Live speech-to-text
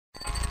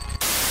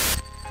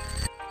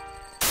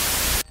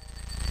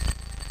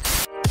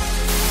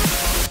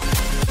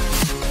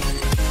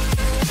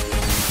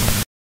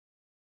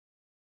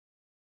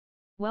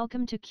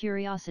Welcome to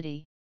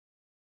Curiosity.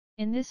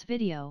 In this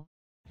video,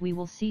 we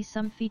will see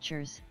some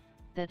features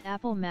that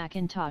Apple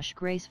Macintosh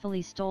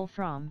gracefully stole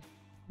from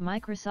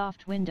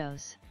Microsoft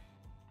Windows.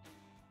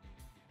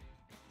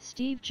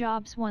 Steve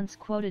Jobs once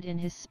quoted in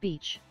his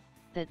speech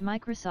that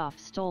Microsoft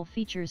stole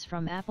features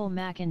from Apple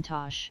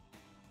Macintosh.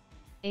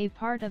 A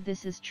part of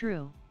this is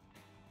true.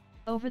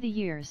 Over the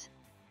years,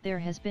 there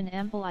has been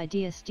ample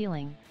idea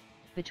stealing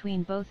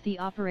between both the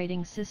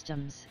operating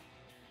systems.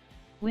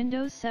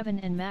 Windows 7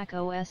 and Mac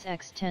OS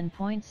X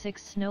 10.6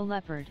 Snow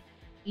Leopard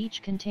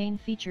each contain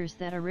features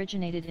that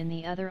originated in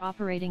the other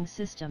operating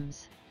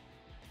systems.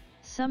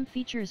 Some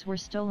features were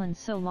stolen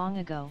so long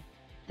ago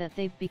that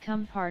they've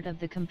become part of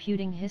the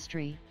computing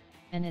history,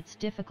 and it's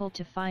difficult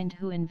to find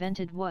who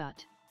invented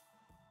what.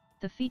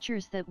 The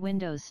features that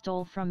Windows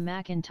stole from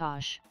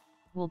Macintosh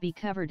will be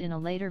covered in a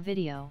later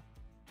video.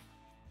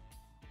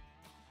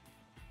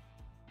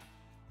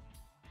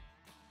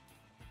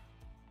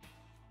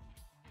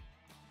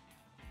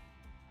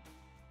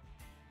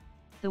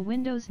 The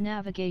Windows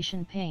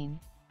navigation pane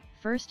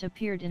first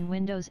appeared in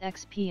Windows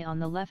XP on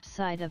the left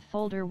side of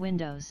folder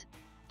windows,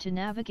 to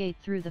navigate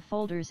through the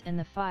folders and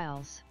the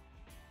files.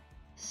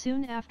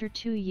 Soon after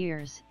 2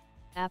 years,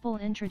 Apple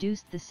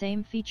introduced the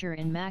same feature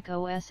in Mac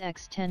OS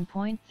X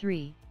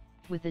 10.3,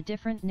 with a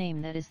different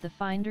name that is the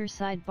Finder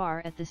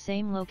sidebar at the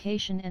same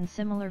location and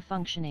similar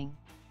functioning.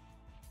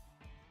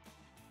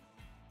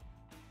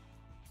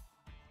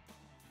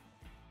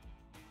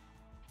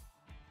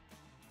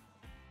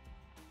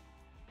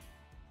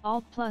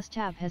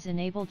 Alt+Tab has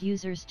enabled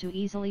users to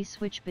easily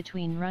switch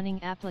between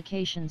running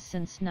applications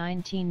since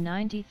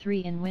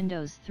 1993 in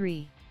Windows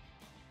 3.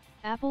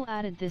 Apple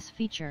added this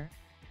feature,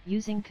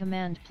 using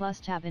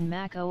Command+Tab in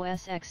Mac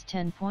OS X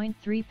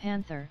 10.3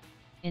 Panther,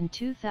 in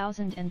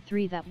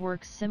 2003 that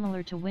works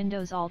similar to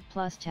Windows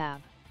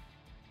Alt+Tab.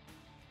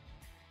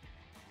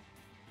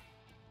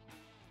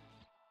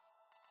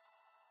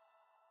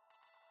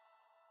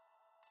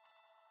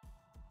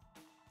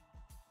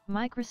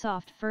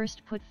 Microsoft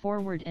first put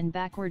forward and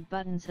backward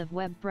buttons of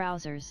web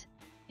browsers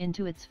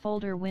into its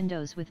folder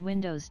windows with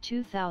Windows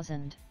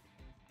 2000.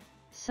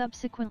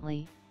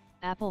 Subsequently,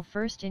 Apple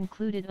first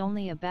included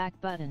only a back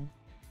button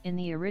in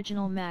the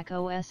original Mac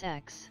OS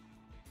X.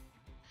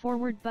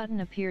 Forward button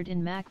appeared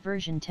in Mac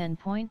version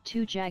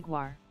 10.2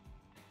 Jaguar.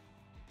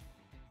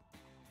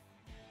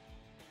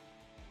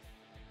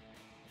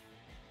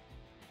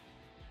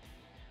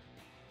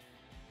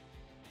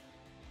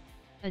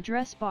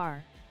 Address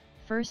bar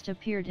first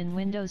appeared in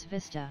Windows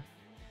Vista.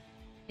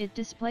 It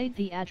displayed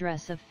the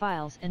address of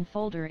files and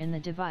folder in the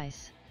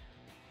device.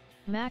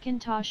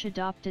 Macintosh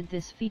adopted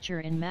this feature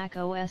in Mac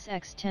OS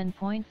X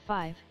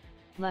 10.5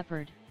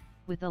 Leopard,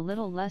 with a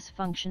little less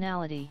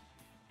functionality.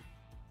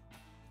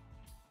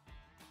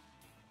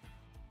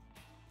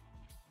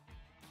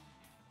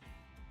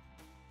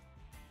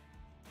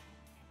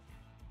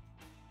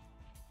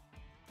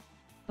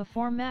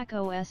 Before Mac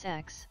OS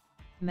X,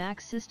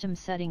 Mac system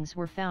settings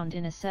were found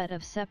in a set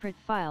of separate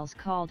files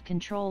called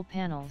control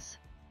panels.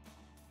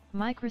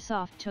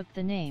 Microsoft took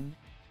the name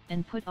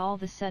and put all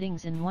the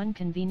settings in one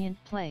convenient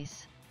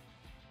place.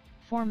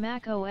 For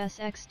Mac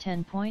OS X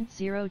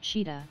 10.0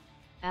 Cheetah,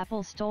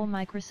 Apple stole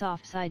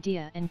Microsoft's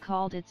idea and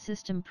called it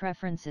System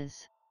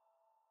Preferences.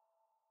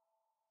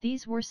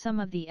 These were some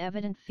of the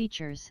evident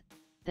features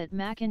that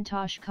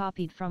Macintosh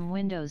copied from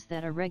Windows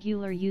that a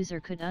regular user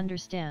could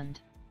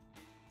understand.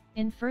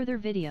 In further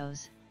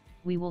videos,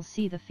 we will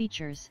see the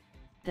features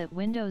that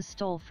Windows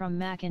stole from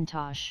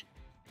Macintosh.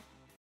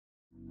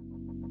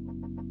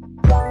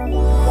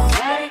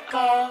 Let it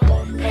go.